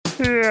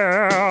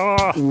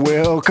Yeah.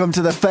 Welcome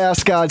to the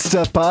Fast God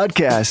Stuff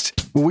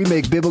podcast, where we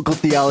make biblical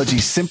theology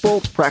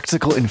simple,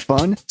 practical, and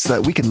fun so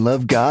that we can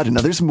love God and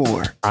others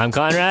more. I'm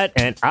Conrad,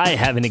 and I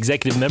have an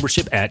executive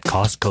membership at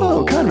Costco.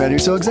 Oh, Conrad, you're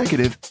so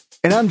executive.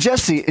 And I'm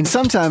Jesse, and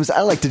sometimes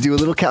I like to do a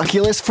little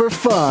calculus for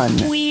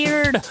fun.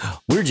 Weird.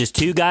 We're just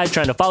two guys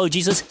trying to follow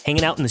Jesus,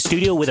 hanging out in the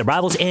studio with our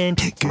Bibles and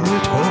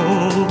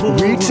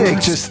guitars. We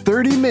take just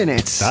 30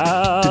 minutes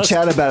to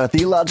chat about a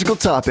theological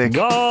topic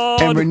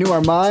God. and renew our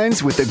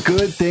minds with the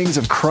good things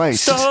of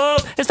Christ.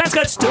 Stuff. It's Fast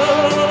God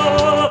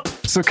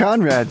Stuff. So,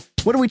 Conrad,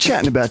 what are we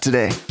chatting about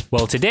today?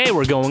 Well, today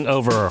we're going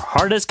over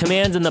hardest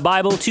commands in the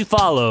Bible to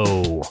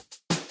follow.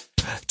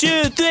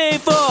 2, 3,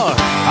 4.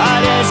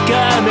 Hardest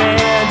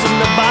commands in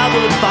the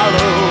Bible to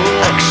follow.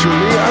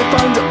 Actually, I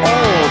find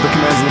all the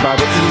commands in the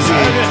Bible easy.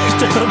 Hardest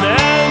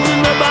commands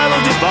in the Bible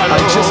to follow. I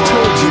just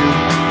told you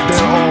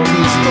they're all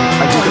easy.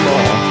 I did them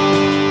all.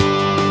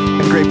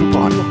 And great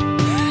poupon.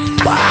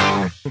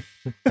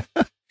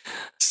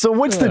 So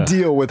what's the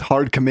deal with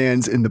hard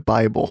commands in the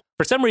Bible?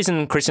 For some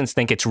reason, Christians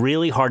think it's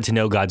really hard to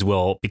know God's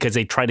will because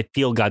they try to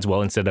feel God's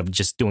will instead of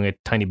just doing a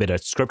tiny bit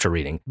of scripture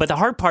reading. But the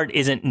hard part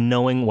isn't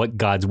knowing what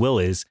God's will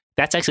is.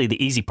 That's actually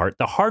the easy part.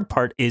 The hard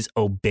part is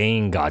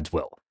obeying God's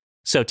will.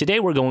 So today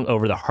we're going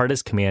over the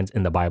hardest commands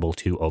in the Bible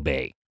to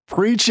obey.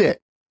 Preach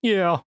it.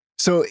 Yeah.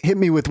 So hit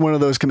me with one of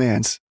those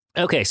commands.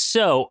 Okay,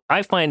 so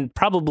I find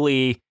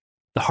probably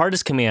the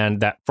hardest command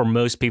that for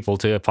most people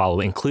to follow,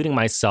 including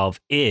myself,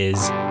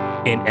 is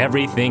in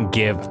everything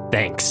give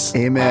thanks.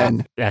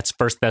 Amen. That's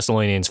 1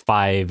 Thessalonians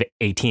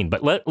 5:18.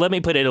 But let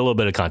me put it in a little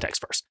bit of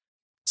context first.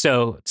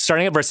 So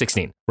starting at verse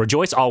 16,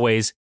 rejoice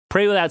always,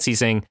 pray without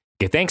ceasing,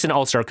 give thanks in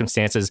all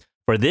circumstances,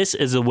 for this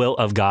is the will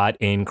of God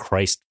in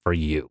Christ for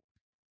you.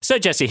 So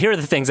Jesse, here are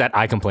the things that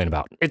I complain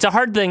about. It's a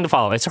hard thing to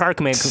follow. It's a hard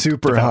command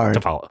Super hard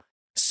to follow.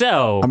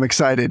 So I'm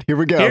excited. Here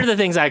we go. Here are the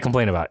things I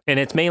complain about, and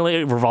it's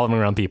mainly revolving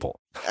around people.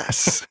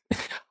 Yes.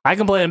 I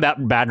complain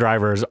about bad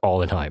drivers all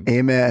the time.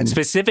 Amen.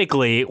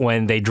 Specifically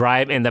when they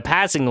drive in the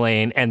passing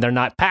lane and they're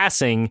not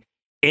passing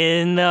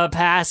in the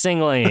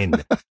passing lane.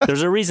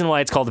 There's a reason why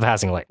it's called the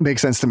passing lane.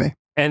 Makes sense to me.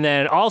 And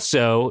then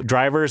also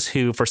drivers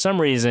who, for some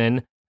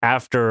reason,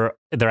 after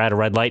they're at a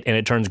red light and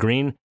it turns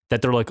green,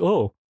 that they're like,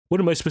 oh, what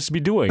am I supposed to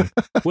be doing?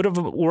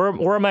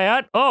 Where am I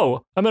at?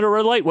 Oh, I'm at a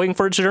red light waiting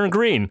for it to turn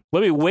green.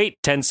 Let me wait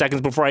 10 seconds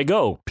before I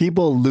go.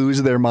 People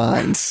lose their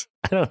minds.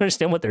 I don't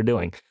understand what they're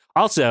doing.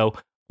 Also,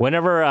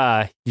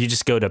 whenever you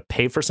just go to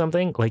pay for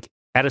something, like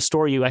at a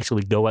store, you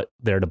actually go out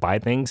there to buy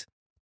things.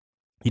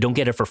 You don't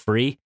get it for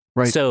free.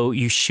 Right. So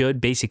you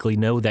should basically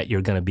know that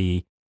you're going to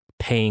be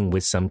paying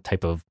with some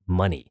type of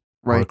money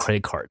or a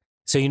credit card.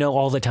 So you know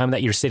all the time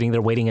that you're sitting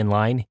there waiting in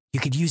line, you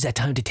could use that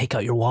time to take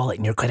out your wallet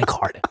and your credit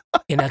card.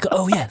 And I go,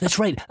 oh yeah, that's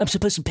right. I'm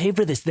supposed to pay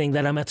for this thing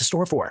that I'm at the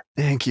store for.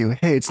 Thank you.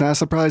 Hey, it's not a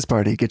surprise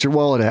party. Get your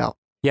wallet out.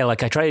 Yeah,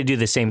 like I try to do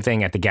the same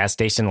thing at the gas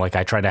station. Like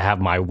I try to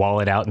have my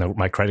wallet out and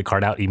my credit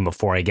card out even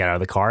before I get out of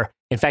the car.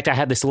 In fact, I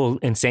have this little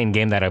insane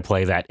game that I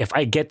play that if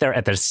I get there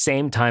at the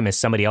same time as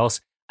somebody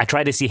else, I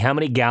try to see how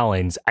many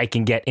gallons I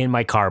can get in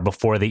my car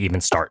before they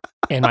even start.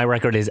 And my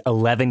record is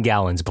 11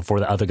 gallons before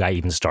the other guy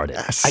even started.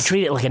 Yes. I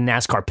treat it like a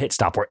NASCAR pit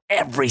stop where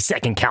every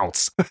second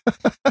counts.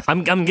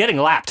 I'm getting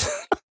lapped.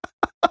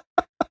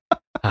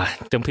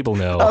 Don't people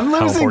know I'm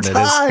how losing important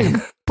time. it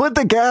is? Put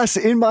the gas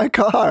in my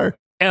car.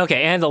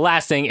 Okay, and the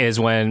last thing is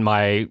when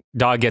my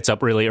dog gets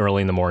up really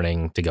early in the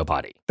morning to go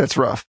potty. That's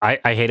rough. I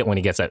hate it when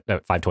he gets up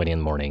at 5:20 in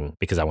the morning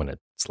because I want to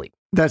sleep.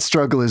 That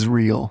struggle is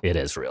real. It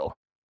is real.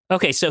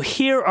 Okay, so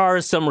here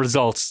are some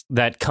results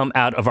that come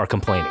out of our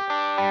complaining.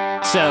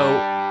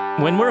 So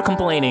when we're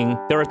complaining,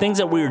 there are things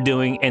that we are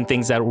doing and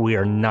things that we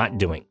are not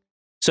doing.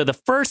 So the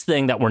first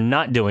thing that we're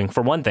not doing,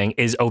 for one thing,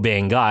 is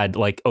obeying God,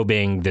 like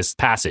obeying this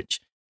passage.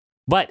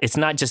 But it's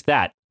not just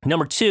that.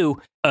 Number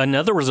two,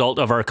 another result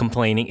of our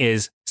complaining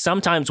is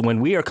sometimes when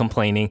we are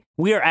complaining,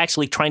 we are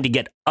actually trying to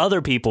get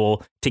other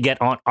people to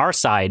get on our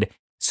side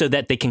so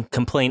that they can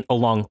complain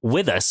along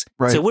with us.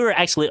 Right. So we're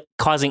actually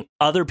causing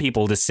other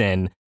people to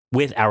sin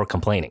with our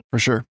complaining. For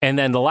sure. And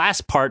then the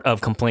last part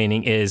of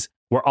complaining is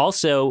we're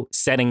also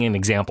setting an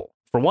example.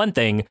 For one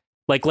thing,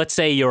 like let's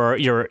say you're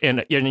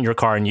in your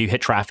car and you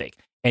hit traffic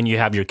and you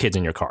have your kids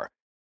in your car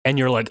and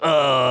you're like,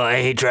 oh, I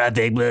hate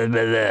traffic, blah,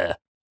 blah, blah.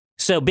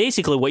 So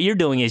basically what you're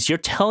doing is you're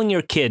telling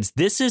your kids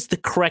this is the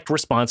correct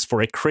response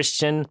for a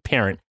Christian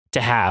parent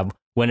to have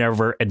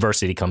whenever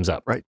adversity comes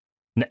up. Right.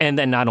 And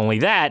then not only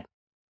that,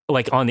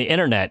 like on the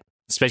internet,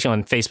 especially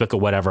on Facebook or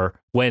whatever,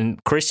 when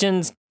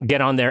Christians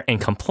get on there and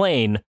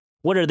complain,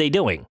 what are they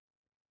doing?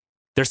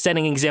 They're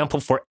setting an example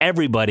for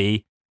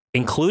everybody,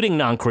 including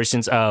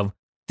non-Christians, of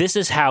this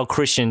is how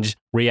Christians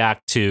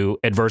react to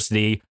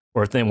adversity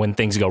or when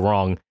things go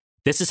wrong.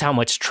 This is how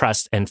much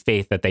trust and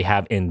faith that they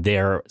have in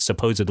their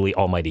supposedly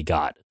almighty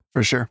God.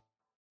 For sure.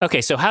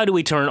 Okay, so how do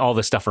we turn all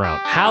this stuff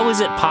around? How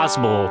is it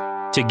possible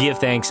to give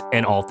thanks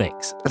in all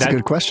things? That's a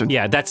good question.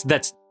 Yeah, that's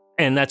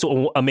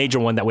a major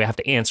one that we have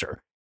to answer.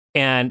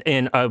 And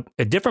in a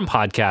different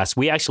podcast,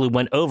 we actually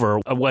went over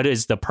what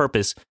is the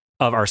purpose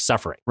of our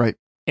suffering. Right.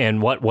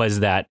 And what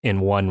was that in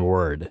one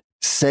word?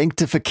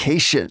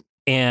 Sanctification.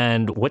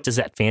 And what does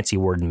that fancy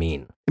word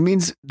mean? It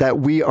means that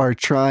we are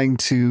trying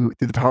to,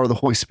 through the power of the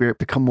Holy Spirit,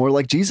 become more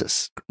like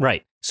Jesus.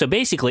 Right. So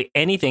basically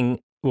anything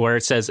where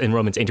it says in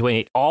Romans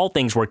 8:28, all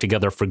things work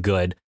together for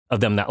good of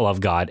them that love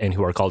God and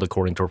who are called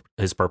according to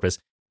his purpose.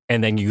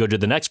 And then you go to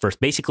the next verse,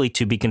 basically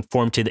to be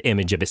conformed to the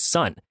image of his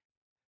son.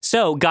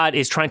 So God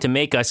is trying to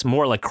make us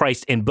more like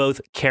Christ in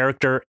both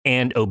character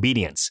and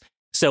obedience.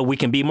 So we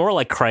can be more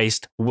like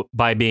Christ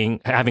by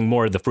having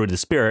more of the fruit of the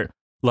Spirit: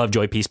 love,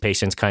 joy, peace,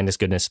 patience, kindness,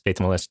 goodness,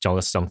 faithfulness,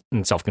 gentleness,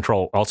 and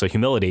self-control, also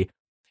humility.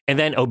 And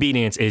then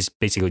obedience is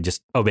basically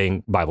just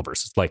obeying Bible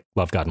verses, like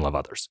love God and love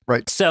others.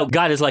 Right. So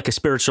God is like a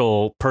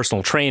spiritual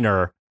personal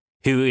trainer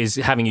who is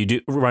having you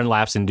run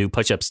laps and do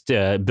push-ups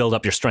to build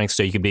up your strength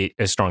so you can be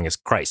as strong as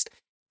Christ.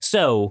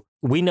 So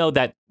we know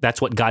that that's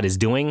what God is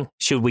doing.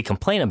 Should we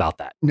complain about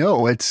that?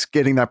 No, it's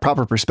getting that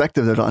proper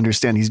perspective that'll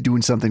understand he's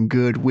doing something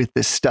good with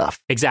this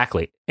stuff.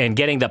 Exactly. And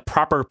getting the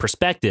proper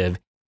perspective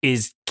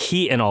is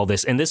key in all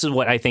this. And this is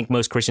what I think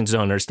most Christians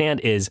don't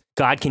understand is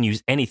God can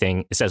use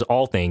anything, it says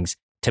all things,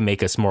 to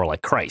make us more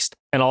like Christ.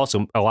 And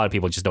also a lot of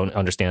people just don't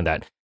understand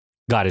that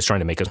God is trying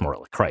to make us more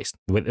like Christ.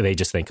 They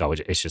just think, oh,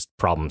 it's just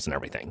problems and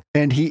everything.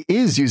 And he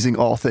is using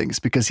all things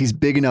because he's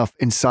big enough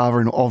and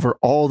sovereign over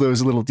all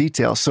those little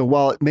details. So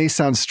while it may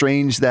sound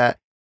strange that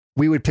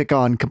we would pick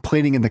on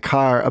complaining in the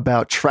car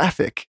about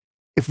traffic,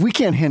 if we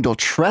can't handle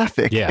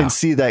traffic and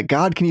see that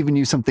God can even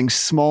use something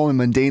small and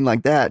mundane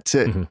like that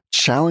to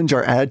challenge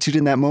our attitude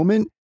in that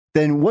moment,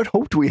 then what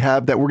hope do we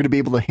have that we're going to be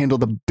able to handle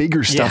the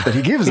bigger stuff that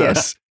he gives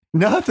us?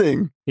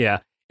 Nothing. Yeah.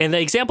 And the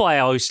example I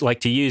always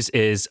like to use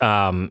is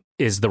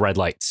the red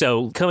light.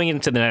 So going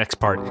into the next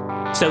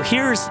part. So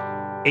here's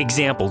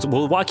examples.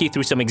 We'll walk you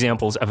through some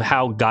examples of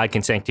how God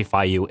can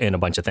sanctify you in a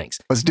bunch of things.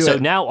 Let's do it. So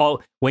now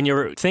when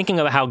you're thinking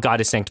about how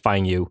God is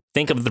sanctifying you,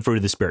 think of the fruit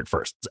of the Spirit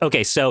first.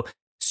 Okay, so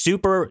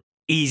super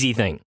easy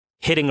thing,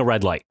 hitting a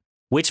red light.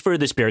 Which fruit of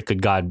the Spirit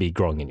could God be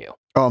growing in you?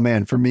 Oh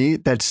man, for me,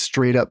 that's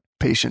straight up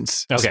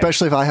patience, okay.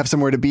 Especially if I have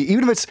somewhere to be.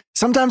 Even if it's,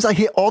 sometimes I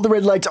hit all the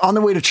red lights on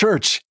the way to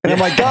church and I'm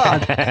like,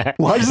 God,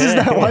 why does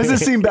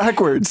this seem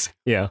backwards?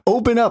 Yeah.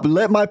 Open up,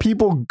 let my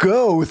people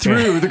go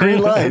through the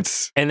green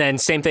lights. And then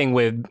same thing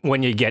with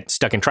when you get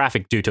stuck in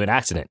traffic due to an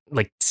accident,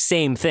 like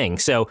same thing.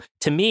 So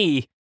to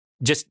me,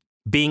 just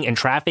being in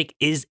traffic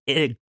is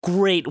a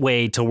great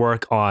way to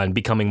work on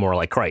becoming more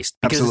like Christ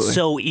because Absolutely. It's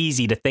so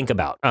easy to think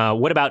about.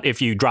 What about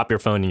if you drop your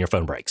phone and your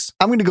phone breaks?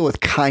 I'm going to go with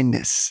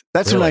kindness.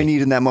 That's Really? what I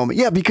need in that moment.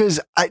 Yeah,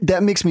 because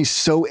that makes me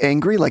so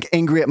angry, like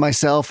angry at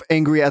myself,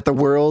 angry at the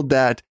world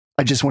that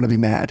I just want to be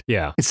mad.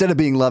 Yeah. Instead of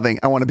being loving,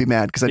 I want to be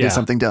mad because I Yeah. did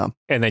something dumb.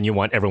 And then you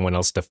want everyone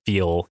else to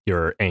feel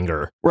your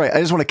anger. Right. I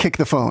just want to kick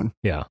the phone.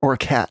 Yeah. Or a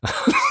cat.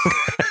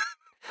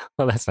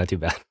 Well, that's not too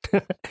bad.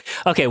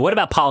 Okay. What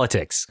about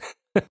politics?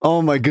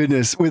 Oh my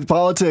goodness. With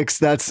politics,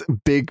 that's a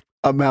big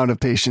amount of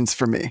patience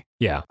for me.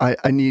 Yeah. I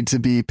need to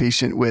be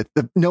patient with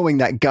knowing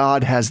that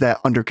God has that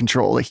under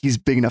control. Like he's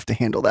big enough to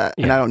handle that.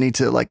 And Yeah. I don't need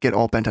to like get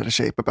all bent out of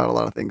shape about a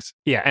lot of things.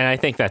 Yeah. And I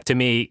think that to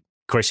me,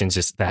 Christians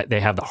just that they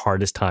have the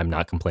hardest time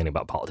not complaining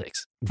about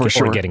politics For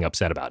sure. or getting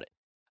upset about it.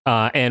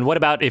 And what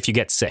about if you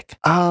get sick?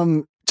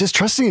 Just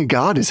trusting in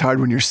God is hard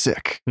when you're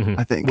sick, Mhm.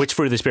 I think. Which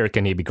fruit of the Spirit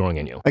can he be growing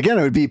in you? Again,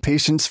 it would be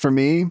patience for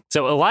me.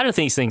 So a lot of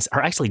these things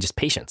are actually just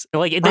patience.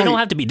 Like they Right. don't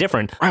have to be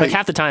different. Right. Like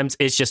half the times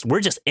it's just,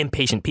 we're just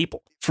impatient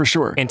people. For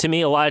sure. And to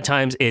me, a lot of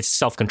times it's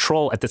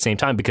self-control at the same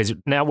time because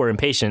now we're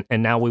impatient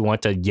and now we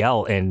want to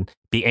yell and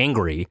be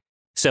angry.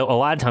 So a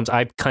lot of times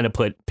I kind of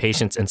put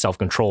patience and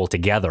self-control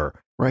together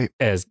Right.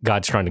 as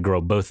God's trying to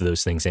grow both of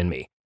those things in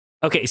me.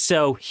 Okay,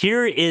 so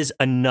here is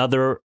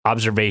another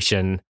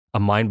observation, a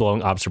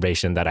mind-blowing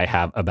observation that I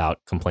have about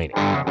complaining.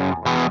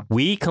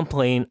 We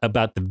complain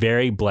about the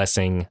very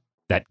blessing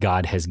that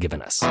God has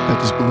given us. That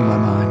just blew my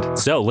mind.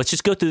 So let's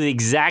just go through the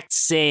exact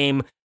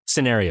same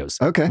scenarios.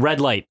 Okay. Red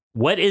light.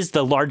 What is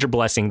the larger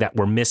blessing that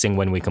we're missing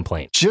when we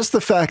complain? Just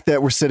the fact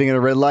that we're sitting at a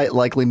red light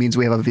likely means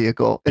we have a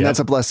vehicle, and Yep. that's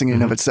a blessing in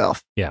and of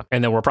itself. Yeah.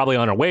 And then we're probably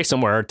on our way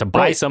somewhere to buy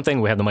Right.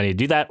 something. We have the money to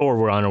do that, or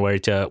we're on our way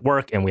to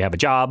work and we have a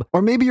job.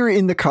 Or maybe you're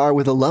in the car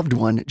with a loved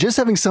one. Just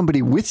having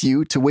somebody with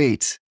you to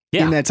wait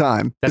Yeah. in that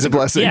time is a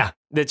blessing. Yeah.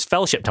 It's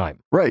fellowship time.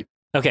 Right.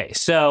 Okay.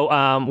 So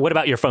what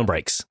about your phone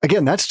breaks?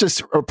 Again, that's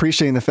just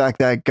appreciating the fact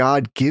that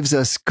God gives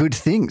us good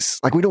things.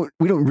 Like we don't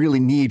really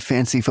need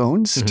fancy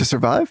phones Mhm. to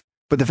survive,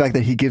 but the fact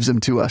that he gives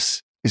them to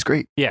us is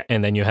great. Yeah.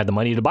 And then you had the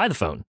money to buy the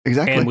phone.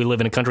 Exactly. And we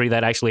live in a country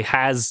that actually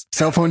has.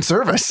 Cell phone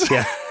service.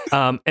 Yeah.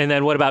 And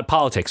then what about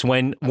politics?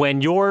 When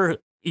your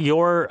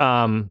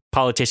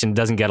politician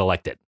doesn't get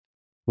elected,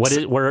 what's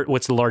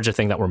the larger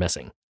thing that we're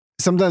missing?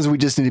 Sometimes we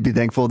just need to be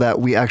thankful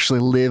that we actually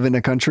live in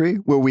a country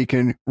where we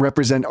can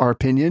represent our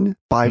opinion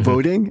by Mhm.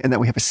 voting and that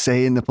we have a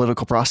say in the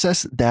political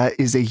process. That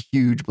is a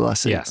huge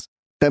blessing Yes.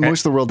 that most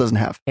of the world doesn't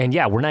have. And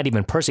yeah, we're not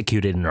even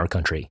persecuted in our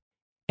country.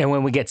 And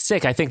when we get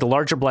sick, I think the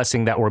larger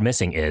blessing that we're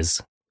missing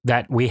is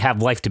that we have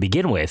life to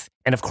begin with.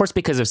 And of course,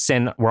 because of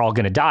sin, we're all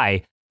going to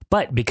die.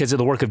 But because of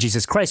the work of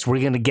Jesus Christ,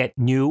 we're going to get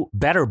new,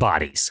 better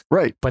bodies.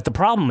 Right. But the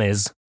problem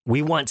is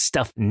we want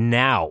stuff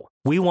now.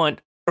 We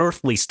want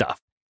earthly stuff.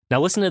 Now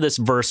listen to this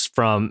verse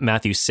from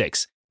Matthew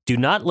 6. Do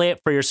not lay up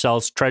for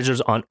yourselves treasures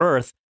on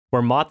earth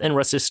where moth and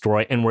rust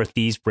destroy and where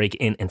thieves break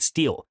in and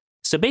steal.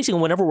 So basically,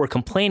 whenever we're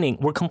complaining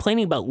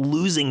about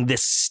losing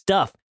this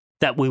stuff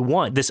that we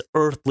want, this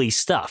earthly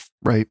stuff.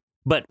 Right.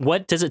 But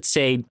what does it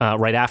say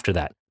right after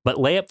that? But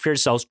lay up for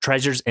yourselves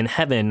treasures in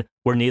heaven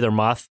where neither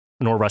moth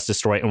nor rust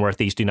destroy and where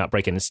thieves do not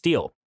break in and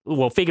steal.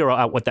 We'll figure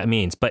out what that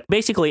means. But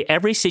basically,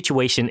 every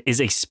situation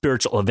is a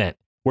spiritual event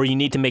where you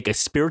need to make a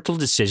spiritual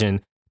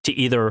decision to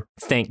either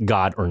thank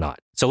God or not.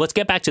 So let's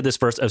get back to this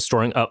verse of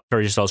storing up for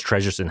yourselves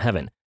treasures in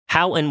heaven.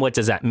 How and what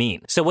does that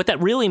mean? So what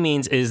that really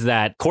means is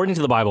that according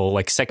to the Bible,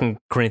 like 2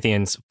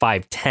 Corinthians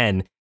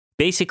 5:10,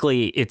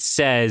 basically it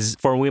says,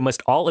 for we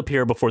must all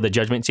appear before the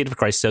judgment seat of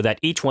Christ so that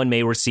each one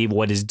may receive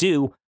what is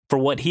due for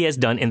what he has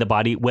done in the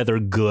body, whether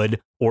good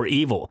or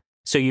evil.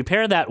 So you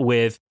pair that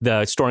with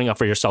the storing up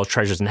for yourselves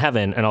treasures in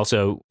heaven and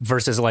also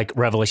verses like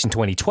Revelation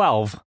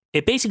 20:12,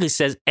 it basically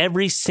says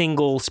every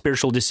single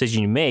spiritual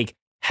decision you make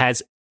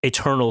has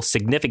eternal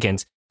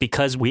significance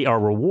because we are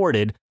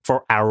rewarded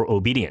for our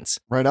obedience.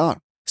 Right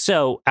on.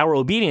 So our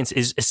obedience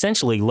is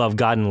essentially love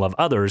God and love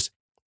others,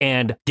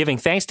 and giving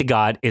thanks to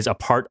God is a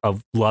part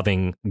of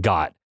loving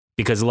God.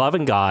 Because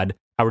loving God,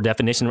 our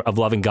definition of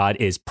loving God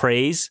is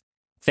praise,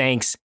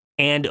 thanks,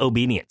 and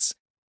obedience.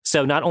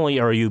 So not only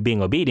are you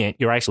being obedient,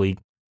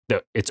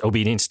 it's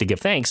obedience to give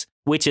thanks,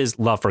 which is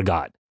love for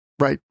God.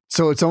 Right.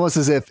 So it's almost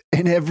as if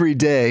in every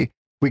day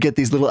we get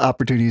these little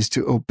opportunities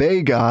to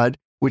obey God,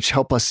 which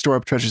help us store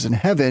up treasures in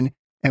heaven.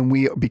 And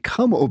we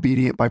become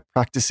obedient by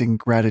practicing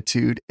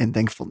gratitude and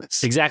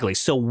thankfulness. Exactly.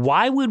 So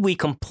why would we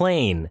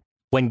complain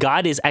when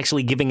God is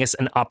actually giving us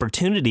an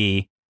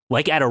opportunity,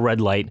 like at a red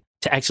light,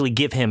 to actually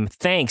give him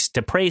thanks,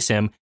 to praise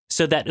him,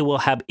 so that it will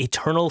have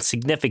eternal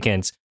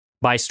significance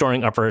by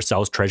storing up for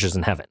ourselves treasures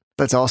in heaven?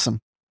 That's awesome.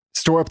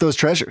 Store up those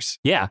treasures.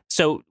 Yeah.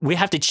 So we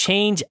have to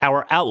change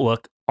our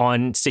outlook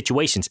on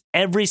situations.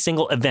 Every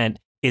single event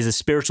is a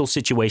spiritual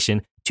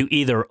situation to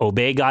either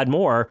obey God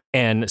more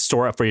and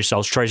store up for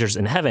yourselves treasures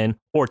in heaven,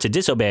 or to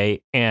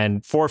disobey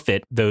and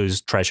forfeit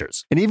those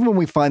treasures. And even when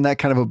we find that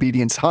kind of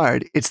obedience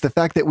hard, it's the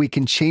fact that we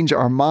can change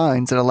our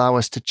minds that allow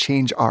us to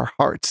change our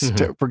hearts,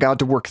 for God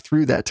to work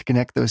through that, to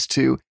connect those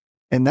two.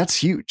 And that's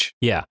huge.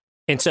 Yeah.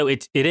 And so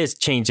it is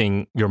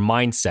changing your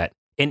mindset.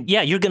 And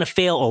yeah, you're going to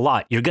fail a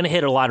lot. You're going to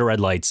hit a lot of red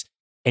lights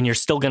and you're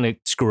still going to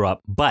screw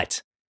up.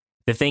 But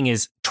the thing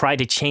is, try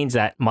to change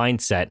that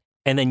mindset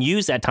and then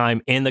use that time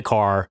in the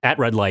car at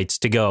red lights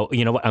to go,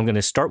 you know what, I'm going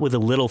to start with the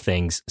little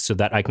things so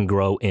that I can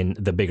grow in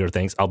the bigger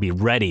things. I'll be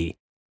ready,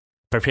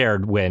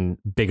 prepared when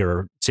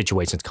bigger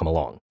situations come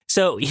along.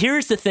 So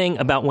here's the thing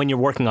about when you're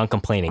working on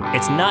complaining.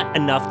 It's not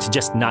enough to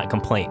just not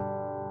complain.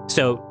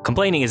 So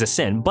complaining is a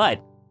sin,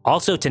 but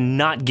also to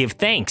not give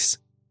thanks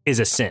is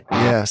a sin.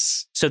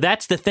 Yes. So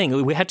that's the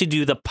thing. We have to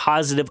do the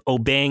positive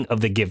obeying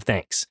of the give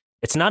thanks.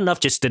 It's not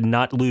enough just to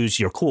not lose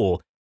your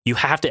cool. You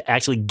have to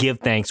actually give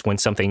thanks when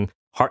something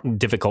hard and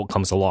difficult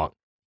comes along.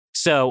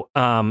 So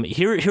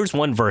here's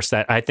one verse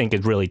that I think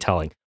is really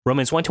telling.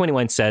 Romans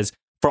 1:21 says,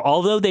 for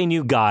although they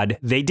knew God,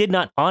 they did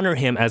not honor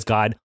him as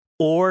God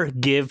or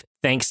give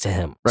thanks to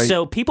him. Right.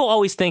 So people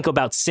always think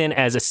about sin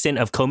as a sin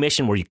of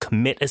commission, where you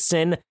commit a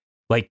sin,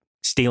 like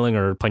stealing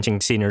or punching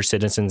senior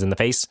citizens in the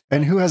face.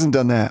 And who hasn't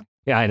done that?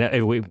 Yeah, I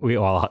know. We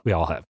all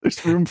have.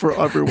 There's room for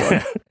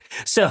everyone.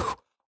 So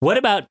what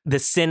about the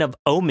sin of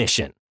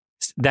omission?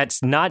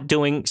 That's not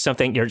doing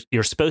something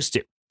you're supposed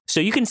to. So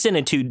you can sin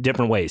in two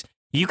different ways.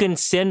 You can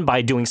sin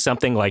by doing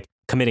something like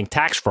committing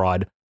tax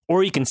fraud,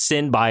 or you can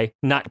sin by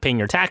not paying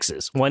your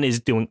taxes. One is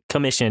doing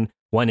commission,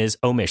 one is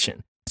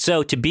omission.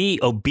 So to be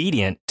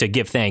obedient, to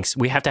give thanks,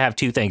 we have to have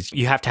two things.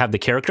 You have to have the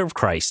character of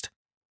Christ,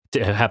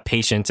 to have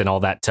patience and all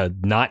that, to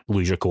not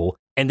lose your cool.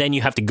 And then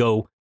you have to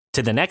go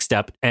to the next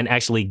step and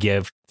actually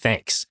give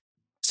thanks.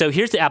 So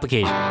here's the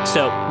application.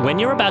 So when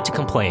you're about to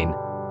complain,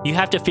 you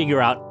have to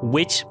figure out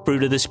which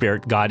fruit of the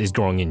Spirit God is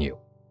growing in you.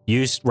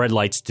 Use red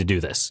lights to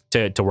do this,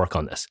 to work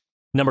on this.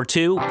 Number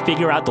two,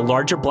 figure out the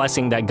larger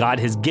blessing that God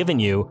has given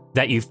you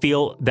that you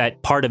feel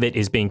that part of it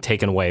is being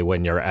taken away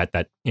when you're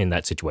in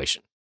that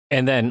situation.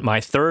 And then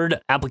my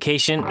third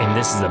application, and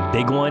this is a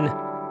big one,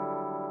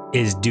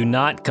 is do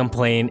not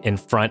complain in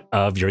front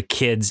of your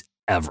kids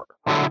ever.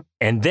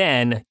 And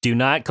then do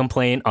not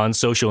complain on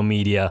social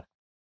media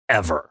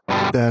ever.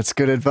 That's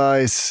good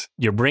advice.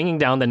 You're bringing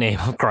down the name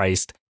of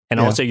Christ, and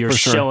also you're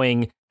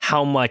showing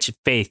how much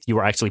faith you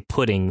are actually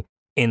putting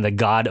in the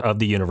God of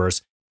the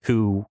universe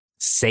who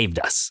saved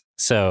us.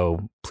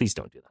 So please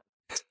don't do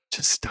that.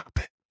 Just stop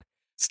it.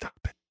 Stop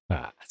it.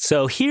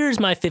 So here's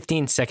my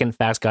 15-second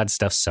Fast God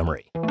Stuff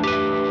summary.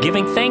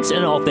 Giving thanks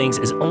in all things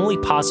is only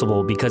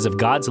possible because of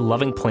God's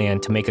loving plan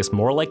to make us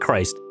more like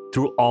Christ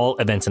through all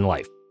events in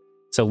life.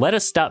 So let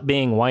us stop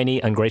being whiny,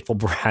 ungrateful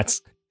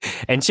brats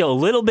and show a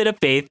little bit of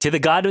faith to the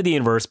God of the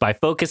universe by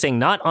focusing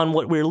not on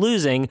what we're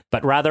losing,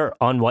 but rather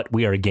on what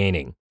we are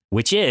gaining,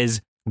 which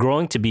is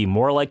growing to be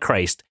more like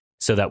Christ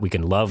so that we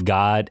can love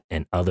God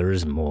and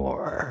others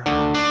more.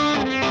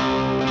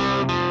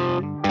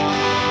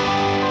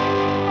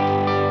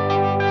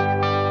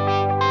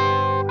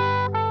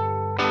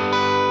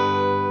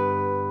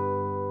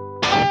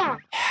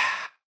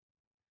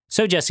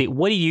 So, Jesse,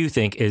 what do you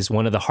think is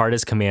one of the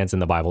hardest commands in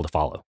the Bible to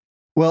follow?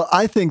 Well,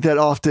 I think that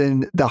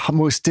often the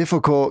most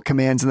difficult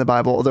commands in the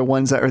Bible are the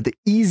ones that are the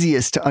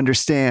easiest to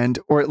understand,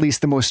 or at least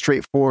the most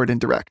straightforward and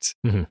direct.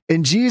 Mm-hmm.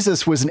 And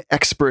Jesus was an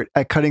expert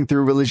at cutting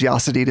through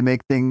religiosity to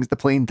make things, the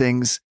plain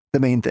things, the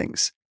main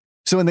things.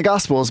 So in the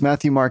Gospels,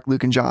 Matthew, Mark,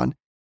 Luke, and John,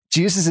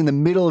 Jesus is in the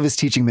middle of his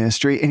teaching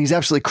ministry and he's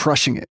absolutely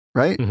crushing it,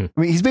 right? Mm-hmm.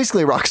 I mean, he's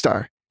basically a rock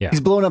star. Yeah.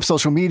 He's blowing up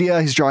social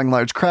media. He's drawing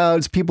large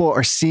crowds. People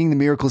are seeing the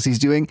miracles he's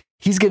doing.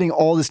 He's getting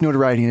all this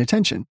notoriety and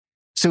attention.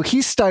 So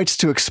he starts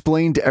to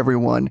explain to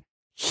everyone,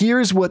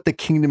 here's what the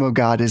kingdom of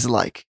God is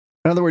like.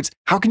 In other words,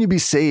 how can you be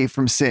saved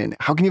from sin?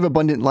 How can you have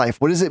abundant life?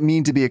 What does it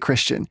mean to be a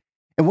Christian?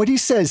 And what he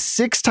says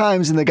 6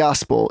 times in the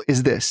gospel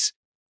is this: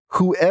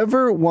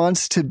 whoever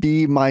wants to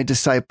be my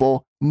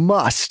disciple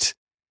must.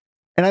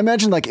 And I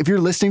imagine, like, if you're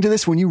listening to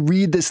this, when you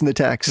read this in the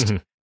text, Mm-hmm.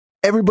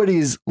 everybody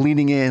is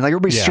leaning in, like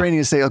everybody's straining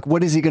to say, like,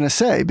 what is he going to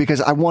say?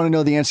 Because I want to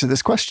know the answer to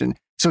this question.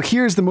 So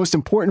here's the most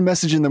important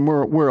message in the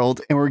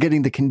world, and we're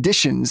getting the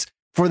conditions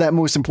for that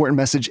most important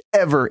message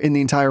ever in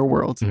the entire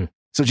world. Mm-hmm.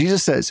 So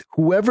Jesus says,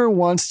 whoever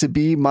wants to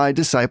be my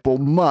disciple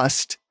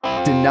must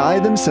deny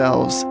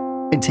themselves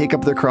and take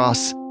up their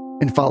cross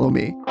and follow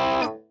me.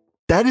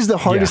 That is the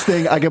hardest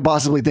thing I could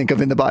possibly think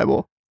of in the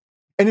Bible.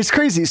 And it's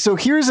crazy. So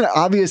here's an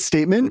obvious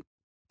statement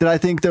that I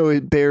think, though,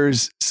 it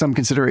bears some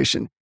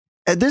consideration.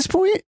 At this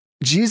point,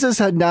 Jesus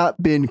had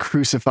not been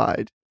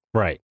crucified.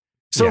 Right.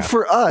 So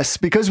for us,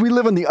 because we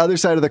live on the other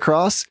side of the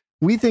cross,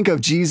 we think of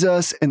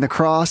Jesus and the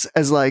cross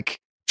as like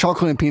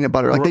chocolate and peanut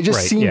butter. Like they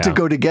just seem to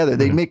go together.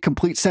 They make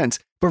complete sense.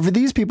 But for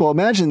these people,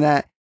 imagine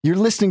that you're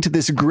listening to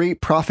this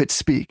great prophet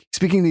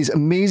speaking these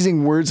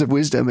amazing words of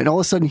wisdom. And all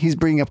of a sudden he's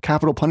bringing up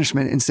capital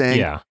punishment and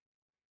saying,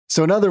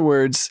 so in other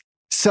words,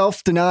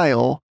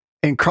 self-denial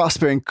and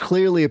cross-bearing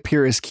clearly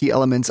appear as key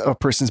elements of a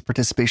person's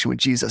participation with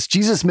Jesus.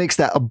 Jesus makes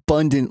that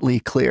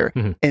abundantly clear.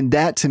 Mm-hmm. And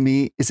that, to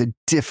me, is a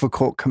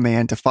difficult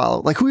command to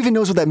follow. Like, who even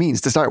knows what that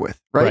means to start with,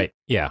 right? Right,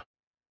 yeah.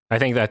 I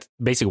think that's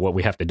basically what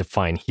we have to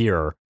define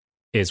here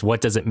is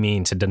what does it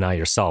mean to deny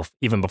yourself,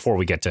 even before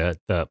we get to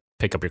the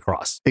pick up your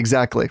cross.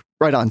 Exactly.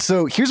 Right on.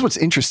 So here's what's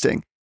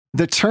interesting.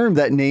 The term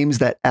that names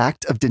that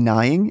act of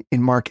denying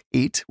in Mark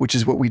 8, which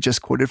is what we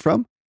just quoted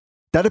from,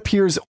 that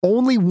appears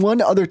only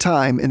one other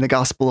time in the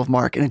Gospel of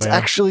Mark. And it's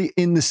actually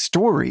in the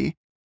story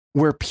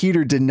where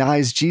Peter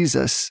denies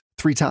Jesus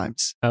 3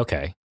 times.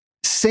 Okay.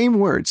 Same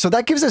word. So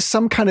that gives us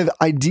some kind of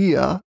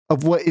idea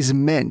of what is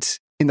meant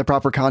in the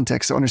proper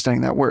context of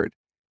understanding that word.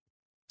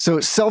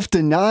 So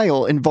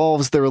self-denial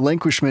involves the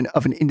relinquishment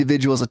of an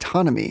individual's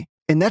autonomy.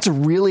 And that's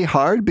really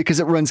hard because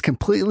it runs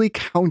completely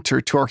counter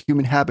to our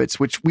human habits,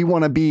 which we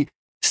want to be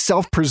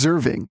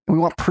self-preserving and we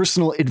want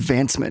personal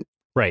advancement.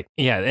 Right.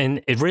 Yeah.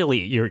 And it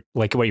really, you're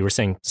like what you were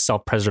saying,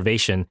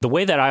 self-preservation. The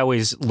way that I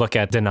always look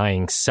at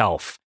denying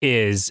self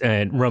is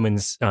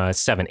Romans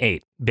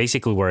 7:8,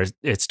 basically where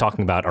it's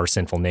talking about our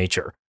sinful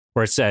nature,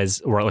 where it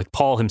says, where like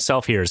Paul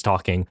himself here is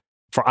talking,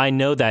 for I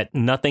know that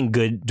nothing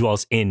good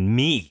dwells in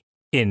me,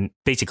 in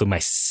basically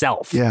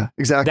myself. Yeah,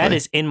 exactly. That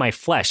is in my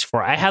flesh,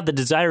 for I have the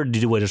desire to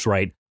do what is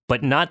right,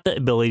 but not the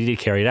ability to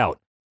carry it out.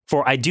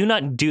 For I do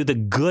not do the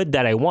good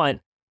that I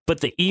want, but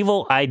the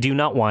evil I do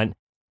not want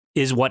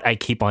is what I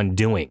keep on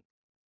doing.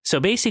 So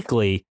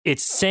basically,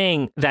 it's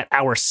saying that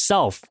our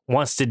self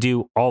wants to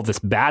do all this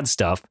bad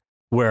stuff,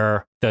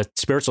 where the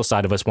spiritual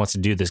side of us wants to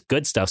do this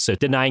good stuff. So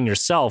denying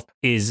yourself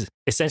is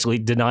essentially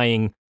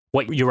denying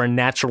what you are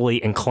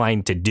naturally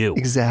inclined to do.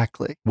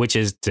 Exactly. Which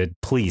is to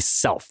please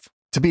self.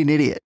 To be an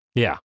idiot.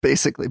 Yeah.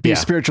 Basically, be a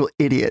spiritual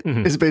idiot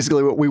is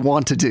basically what we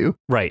want to do.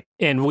 Right.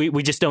 And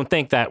we just don't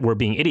think that we're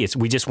being idiots.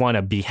 We just want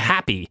to be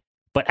happy.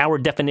 But our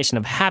definition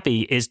of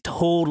happy is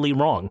totally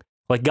wrong.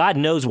 Like God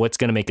knows what's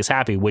going to make us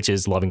happy, which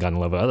is loving God and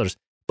loving others.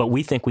 But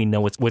we think we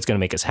know what's going to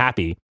make us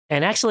happy.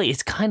 And actually,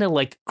 it's kind of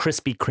like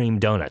Krispy Kreme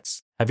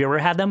donuts. Have you ever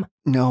had them?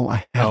 No,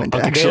 I haven't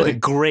actually. They're the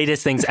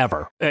greatest things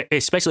ever,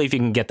 especially if you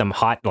can get them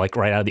hot, like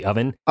right out of the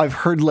oven. I've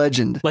heard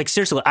legend. Like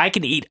seriously, I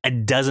could eat a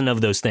dozen of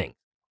those things.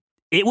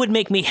 It would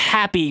make me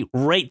happy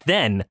right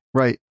then.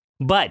 Right.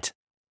 But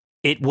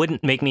it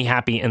wouldn't make me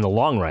happy in the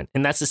long run.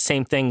 And that's the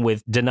same thing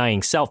with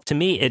denying self. To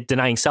me,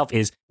 denying self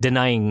is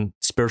denying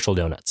spiritual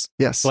donuts.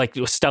 Yes. Like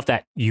stuff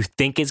that you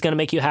think is going to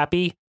make you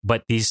happy,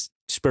 but these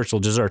spiritual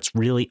desserts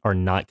really are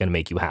not going to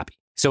make you happy.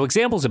 So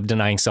examples of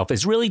denying self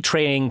is really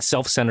trading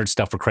self-centered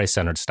stuff for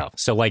Christ-centered stuff.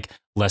 So like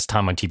less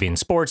time on TV and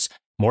sports,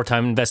 more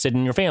time invested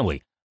in your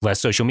family, less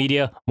social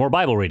media, more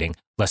Bible reading,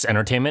 less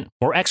entertainment,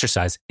 more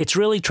exercise. It's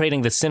really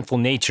trading the sinful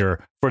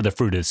nature for the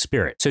fruit of the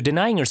Spirit. So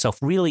denying yourself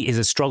really is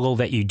a struggle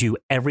that you do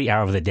every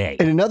hour of the day.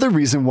 And another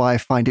reason why I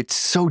find it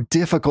so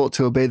difficult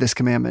to obey this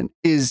commandment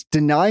is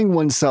denying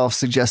oneself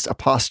suggests a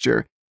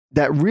posture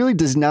that really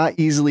does not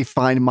easily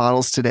find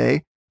models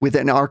today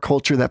within our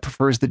culture that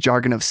prefers the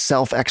jargon of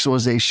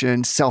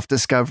self-actualization,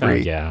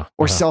 self-discovery,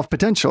 or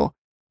self-potential,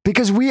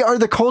 because we are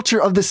the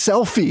culture of the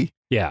selfie.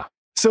 Yeah.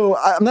 So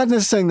I'm not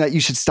necessarily saying that you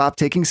should stop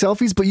taking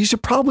selfies, but you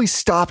should probably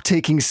stop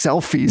taking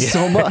selfies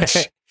so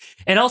much.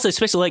 And also,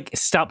 especially like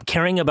stop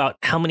caring about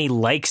how many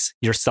likes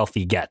your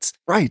selfie gets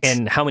Right.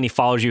 and how many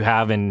followers you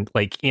have. And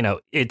like,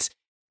 it's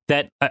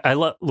that I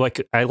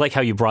like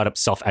how you brought up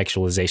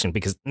self-actualization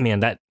because man,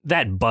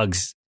 that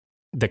bugs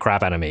the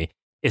crap out of me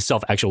is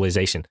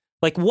self-actualization.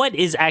 Like what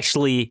is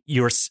actually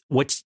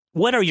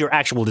what are your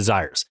actual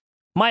desires?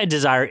 My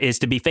desire is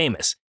to be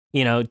famous,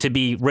 to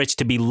be rich,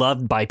 to be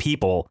loved by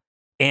people.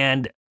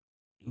 And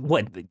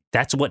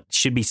that's what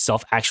should be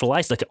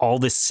self-actualized, like all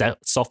this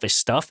selfish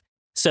stuff.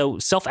 So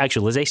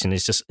self-actualization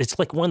is it's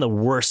like one of the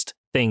worst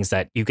things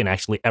that you can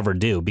actually ever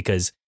do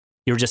because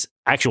you're just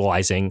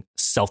actualizing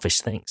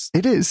selfish things.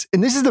 It is.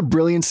 And this is the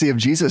brilliancy of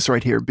Jesus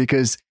right here,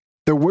 because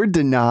the word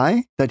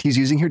deny that he's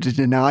using here, to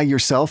deny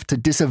yourself, to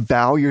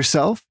disavow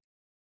yourself,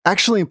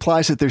 actually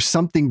implies that there's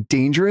something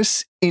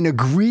dangerous in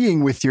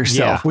agreeing with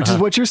yourself, which is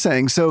what you're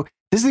saying. So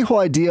this is the whole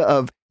idea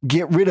of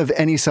get rid of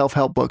any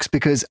self-help books,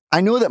 because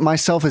I know that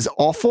myself is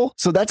awful.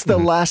 So that's the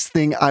last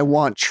thing I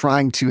want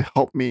trying to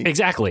help me.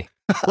 Exactly.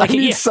 Like I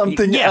need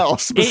something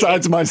else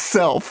besides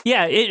myself.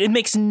 Yeah, it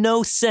makes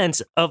no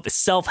sense of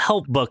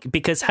self-help book,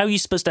 because how are you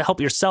supposed to help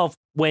yourself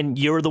when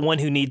you're the one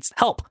who needs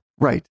help?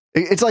 Right.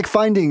 It's like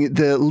finding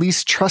the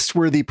least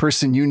trustworthy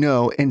person you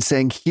know and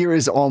saying, here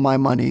is all my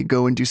money,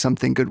 go and do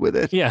something good with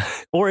it. Yeah.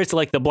 Or it's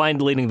like the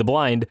blind leading the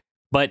blind,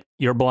 but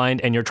you're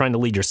blind and you're trying to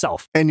lead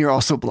yourself. And you're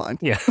also blind.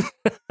 Yeah.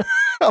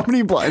 How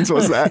many blinds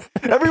was that?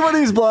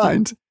 Everybody's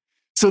blind.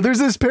 So there's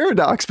this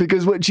paradox,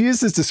 because what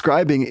Jesus is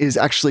describing is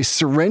actually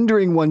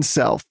surrendering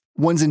oneself,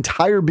 one's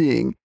entire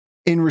being,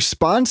 in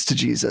response to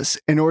Jesus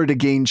in order to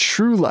gain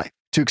true life,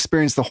 to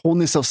experience the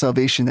wholeness of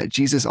salvation that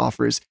Jesus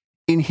offers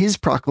in his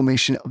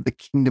proclamation of the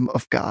kingdom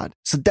of God.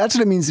 So that's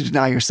what it means to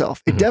deny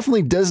yourself. It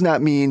definitely does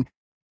not mean,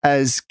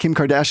 as Kim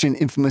Kardashian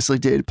infamously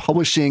did,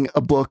 publishing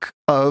a book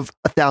of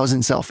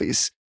 1,000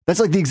 selfies. That's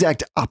like the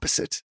exact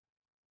opposite.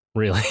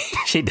 Really?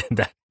 She did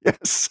that.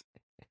 Yes.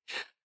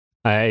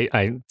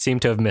 I seem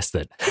to have missed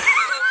it.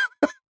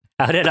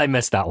 How did I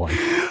miss that one?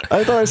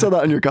 I thought I saw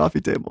that on your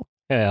coffee table.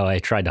 Yeah, I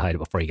tried to hide it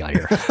before you got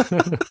here.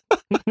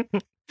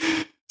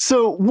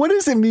 So what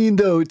does it mean,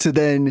 though, to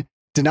then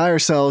deny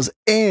ourselves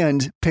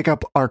and pick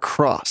up our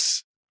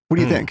cross? What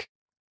do you think?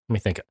 Let me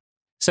think.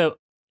 So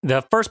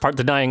the first part,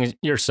 denying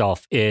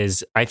yourself,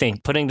 is, I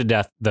think, putting to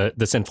death the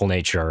sinful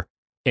nature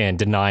and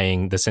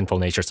denying the sinful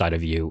nature side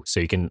of you so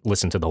you can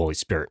listen to the Holy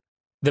Spirit.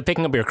 The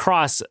picking up your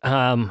cross,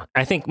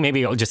 I think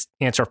maybe I'll just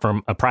answer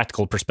from a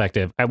practical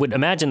perspective. I would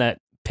imagine that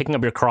picking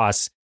up your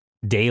cross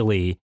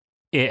daily,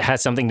 it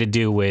has something to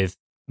do with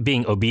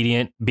being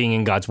obedient, being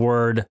in God's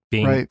word,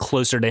 being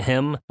closer to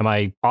him. Am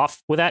I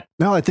off with that?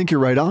 No, I think you're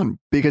right on,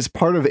 because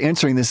part of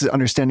answering this is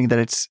understanding that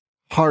it's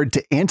hard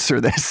to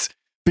answer this,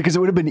 because it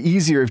would have been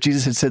easier if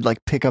Jesus had said, like,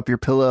 pick up your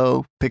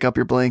pillow, pick up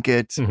your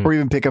blanket, or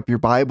even pick up your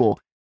Bible.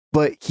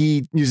 But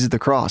he uses the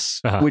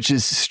cross, which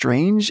is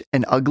strange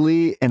and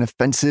ugly and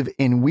offensive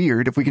and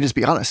weird, if we can just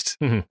be honest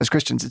as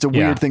Christians. It's a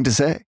weird thing to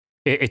say.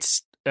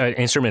 It's an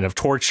instrument of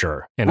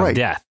torture and of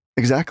death.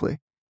 Exactly.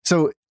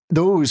 So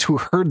those who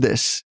heard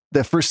this,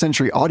 the first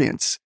century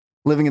audience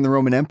living in the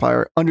Roman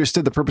Empire,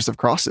 understood the purpose of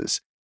crosses.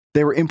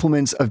 They were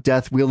implements of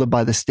death wielded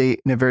by the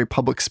state in a very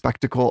public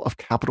spectacle of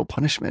capital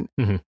punishment.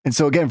 And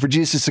so again, for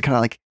Jesus just to kind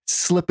of like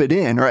slip it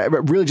in,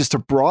 or really just to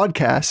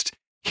broadcast,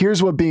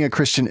 here's what being a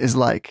Christian is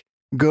like.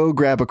 Go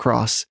grab a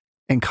cross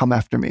and come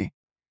after me.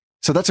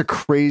 So that's a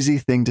crazy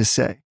thing to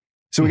say.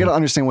 So we got to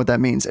understand what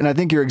that means. And I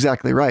think you're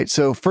exactly right.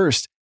 So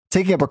first,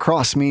 taking up a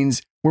cross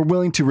means we're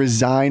willing to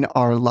resign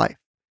our life.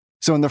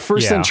 So in the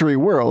first century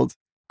world,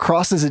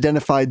 crosses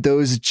identified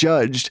those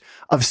judged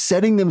of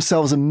setting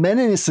themselves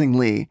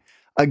menacingly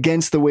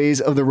against the ways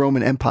of the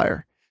Roman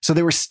Empire. So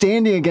they were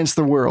standing against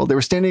the world. They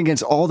were standing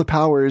against all the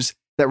powers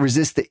that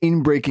resist the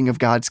inbreaking of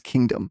God's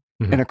kingdom.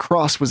 And a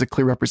cross was a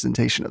clear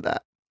representation of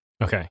that.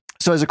 Okay.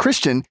 So as a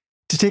Christian,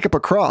 to take up a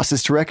cross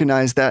is to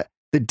recognize that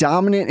the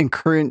dominant and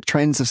current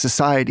trends of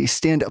society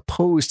stand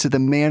opposed to the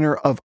manner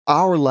of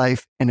our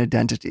life and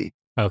identity.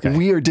 Okay.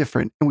 We are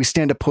different, and we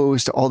stand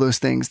opposed to all those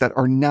things that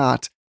are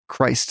not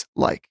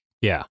Christ-like.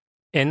 Yeah.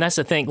 And that's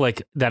the thing,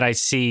 like, that I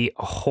see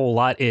a whole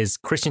lot is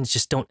Christians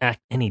just don't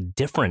act any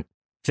different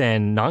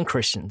than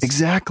non-Christians.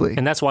 Exactly.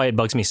 And that's why it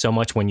bugs me so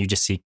much when you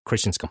just see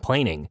Christians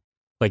complaining.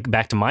 Like,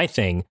 back to my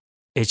thing,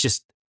 it's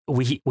just,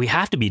 we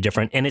have to be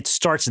different. And it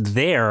starts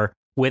there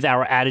with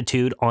our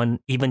attitude on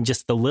even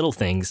just the little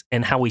things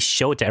and how we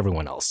show it to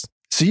everyone else.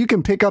 So you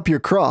can pick up your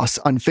cross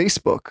on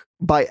Facebook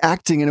by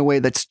acting in a way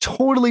that's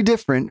totally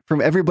different from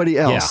everybody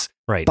else.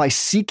 Yeah, right. By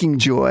seeking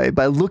joy,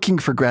 by looking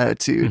for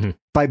gratitude,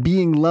 by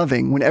being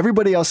loving when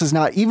everybody else is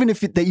not, even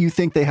if that you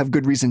think they have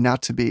good reason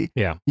not to be.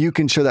 Yeah. You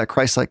can show that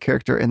Christ-like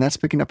character, and that's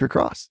picking up your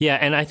cross. Yeah.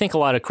 And I think a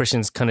lot of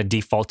Christians kind of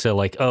default to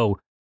like, oh,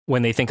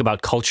 when they think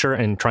about culture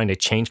and trying to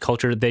change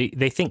culture, they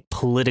think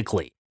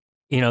politically.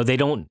 You know,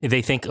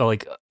 they think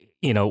like,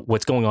 you know,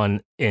 what's going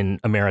on in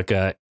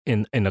America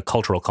in a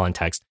cultural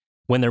context,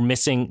 when they're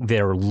missing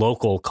their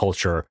local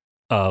culture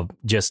of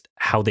just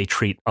how they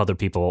treat other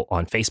people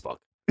on Facebook.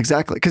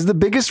 Exactly. Because the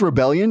biggest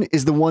rebellion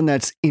is the one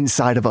that's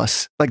inside of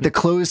us, like the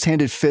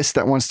closed-handed fist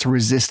that wants to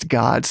resist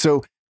God.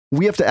 So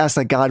we have to ask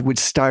that God would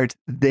start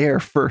there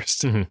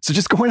first. Mhm. So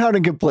just going out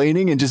and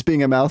complaining and just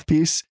being a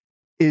mouthpiece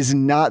is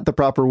not the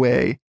proper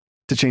way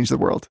to change the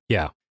world.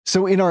 Yeah.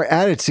 So in our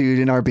attitude,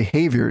 in our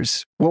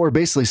behaviors, what we're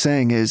basically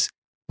saying is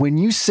when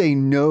you say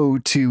no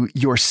to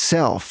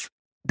yourself,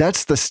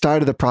 that's the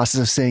start of the process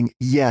of saying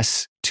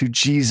yes to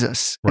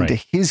Jesus and to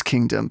his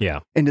kingdom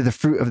and to the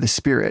fruit of the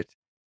Spirit.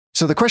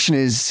 So the question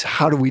is,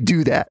 how do we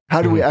do that?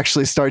 How do we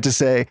actually start to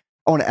say,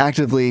 I want to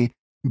actively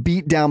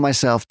beat down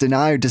myself,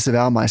 deny or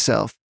disavow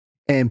myself,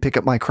 and pick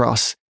up my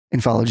cross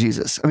and follow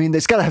Jesus? I mean,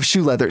 it's got to have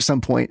shoe leather at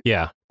some point.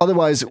 Yeah.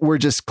 Otherwise, we're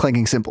just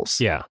clanging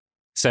cymbals. Yeah.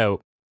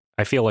 So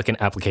I feel like an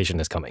application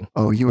is coming.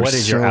 Oh, you are What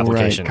is so your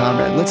application? right,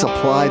 Conrad. Let's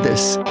apply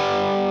this.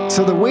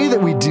 So the way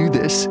that we do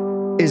this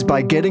is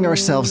by getting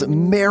ourselves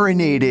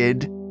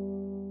marinated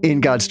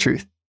in God's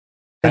truth.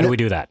 How do we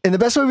do that? And the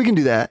best way we can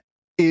do that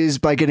is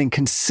by getting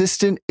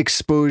consistent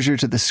exposure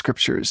to the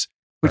scriptures,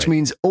 which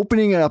means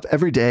opening it up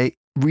every day,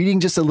 reading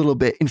just a little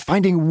bit, and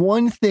finding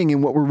one thing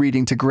in what we're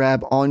reading to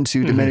grab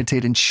onto, to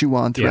meditate and chew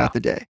on throughout the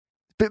day.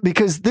 But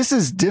because this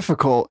is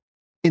difficult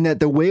in that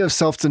the way of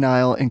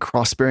self-denial and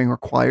cross-bearing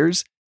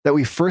requires that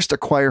we first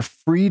acquire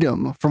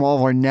freedom from all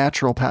of our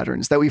natural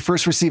patterns, that we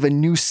first receive a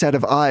new set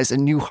of eyes, a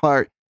new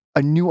heart,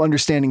 a new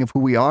understanding of who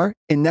we are.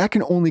 And that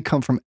can only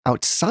come from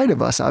outside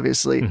of us,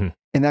 obviously.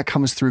 And that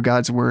comes through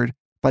God's word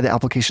by the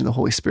application of the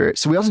Holy Spirit.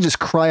 So we also just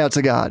cry out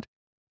to God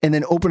and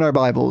then open our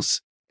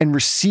Bibles and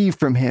receive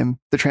from him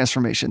the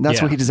transformation.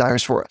 That's what he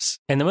desires for us.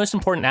 And the most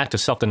important act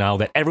of self-denial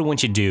that everyone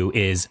should do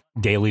is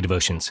daily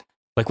devotions.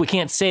 Like, we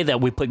can't say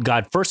that we put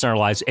God first in our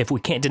lives if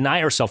we can't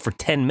deny ourselves for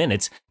 10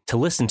 minutes to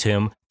listen to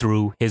him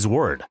through his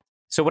word.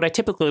 So what I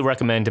typically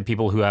recommend to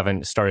people who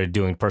haven't started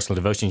doing personal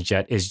devotions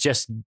yet is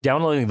just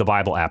downloading the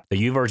Bible app, the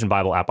YouVersion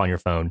Bible app on your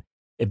phone,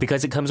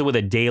 because it comes with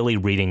a daily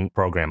reading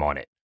program on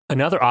it.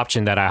 Another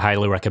option that I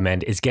highly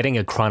recommend is getting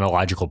a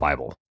chronological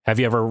Bible. Have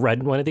you ever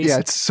read one of these? Yeah,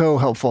 it's so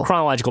helpful.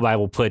 Chronological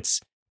Bible puts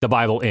the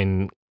Bible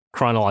in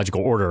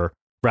chronological order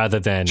rather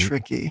than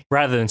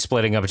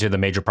splitting up into the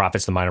major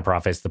prophets, the minor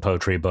prophets, the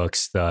poetry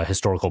books, the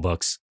historical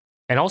books.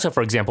 And also,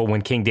 for example,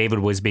 when King David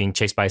was being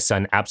chased by his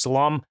son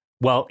Absalom,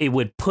 well, it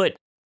would put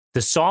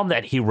the psalm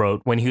that he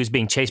wrote when he was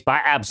being chased by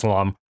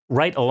Absalom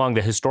right along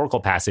the historical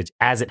passage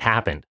as it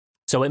happened.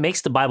 So it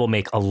makes the Bible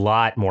make a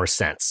lot more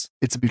sense.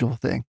 It's a beautiful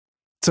thing.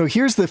 So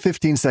here's the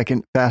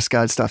 15-second Fast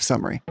God Stuff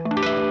summary.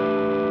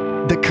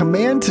 The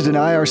command to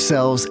deny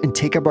ourselves and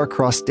take up our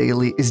cross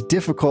daily is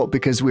difficult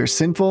because we are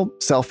sinful,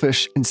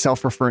 selfish, and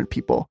self-referent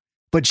people.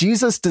 But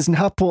Jesus does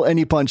not pull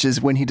any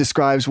punches when he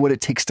describes what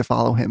it takes to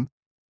follow him.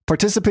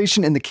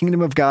 Participation in the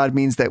kingdom of God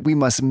means that we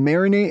must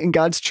marinate in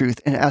God's truth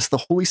and ask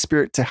the Holy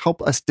Spirit to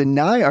help us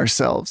deny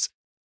ourselves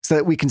so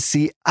that we can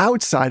see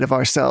outside of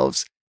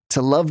ourselves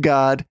to love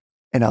God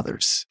and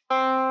others.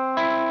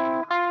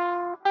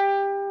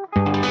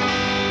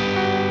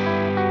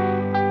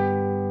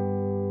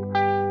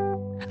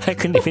 I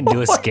couldn't even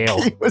do a scale.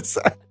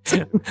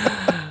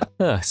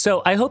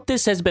 So I hope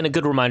this has been a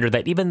good reminder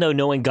that even though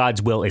knowing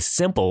God's will is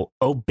simple,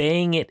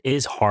 obeying it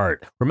is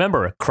hard.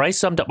 Remember, Christ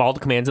summed up all the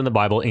commands in the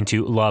Bible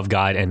into love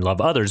God and love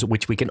others,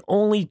 which we can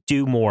only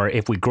do more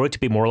if we grow to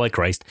be more like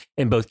Christ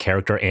in both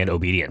character and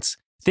obedience.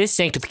 This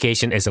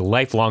sanctification is a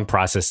lifelong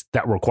process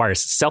that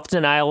requires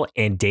self-denial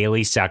and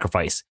daily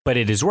sacrifice, but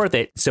it is worth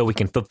it so we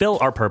can fulfill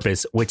our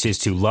purpose, which is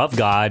to love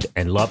God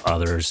and love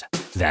others.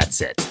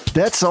 That's it.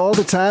 That's all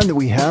the time that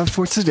we have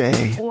for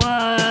today.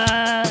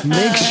 What?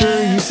 Make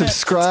sure you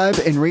subscribe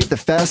and rate the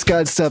Fast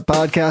God Stuff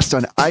podcast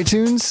on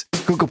iTunes,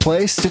 Google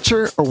Play,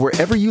 Stitcher, or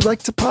wherever you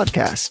like to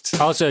podcast.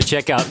 Also,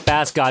 check out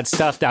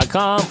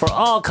fastgodstuff.com for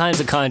all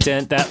kinds of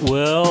content that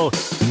will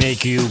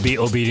make you be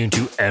obedient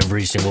to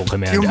every single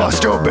command. You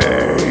must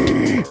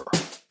obey.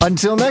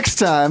 Until next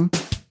time,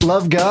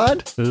 love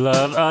God,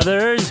 love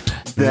others.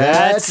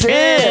 That's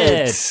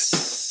it.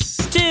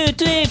 2,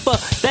 3, 4.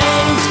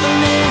 Thanks for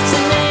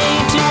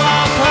listening to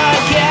our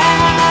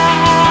podcast.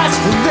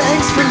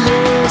 Thanks for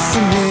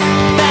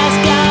listening. Fast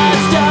God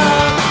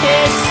Stuff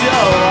is so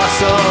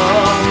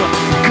awesome.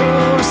 Go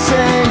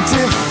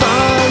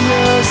sanctify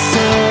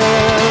yourself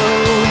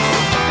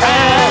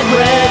at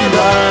red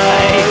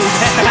lights.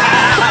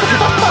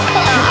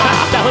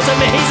 That was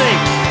amazing.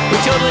 We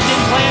totally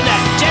didn't plan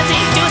that.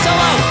 Jesse, do a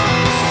solo.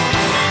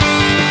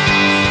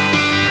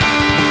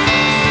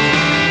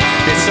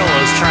 This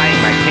solo's trying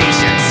my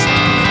patience.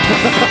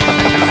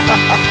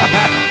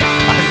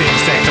 I'm being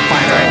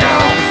sanctified right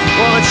now.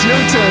 Well, it's your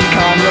turn,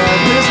 Conrad.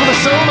 Hit us with a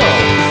solo.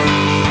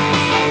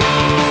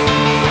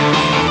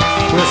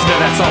 Listen to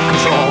that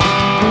self-control.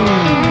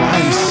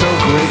 I'm so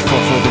grateful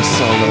for this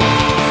solo.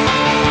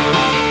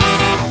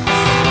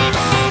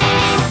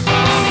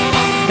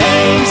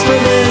 Thanks for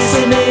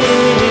listening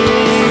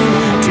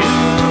to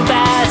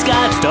Fast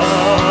God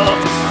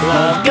Stuff.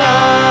 Love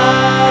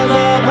God,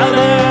 love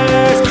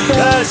others.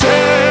 That's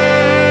it.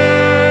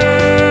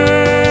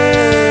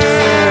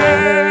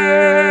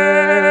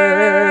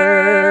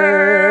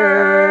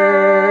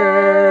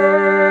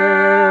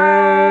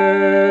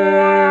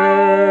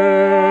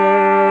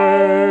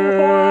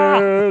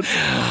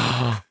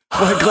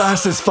 My glass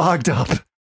glasses fogged up.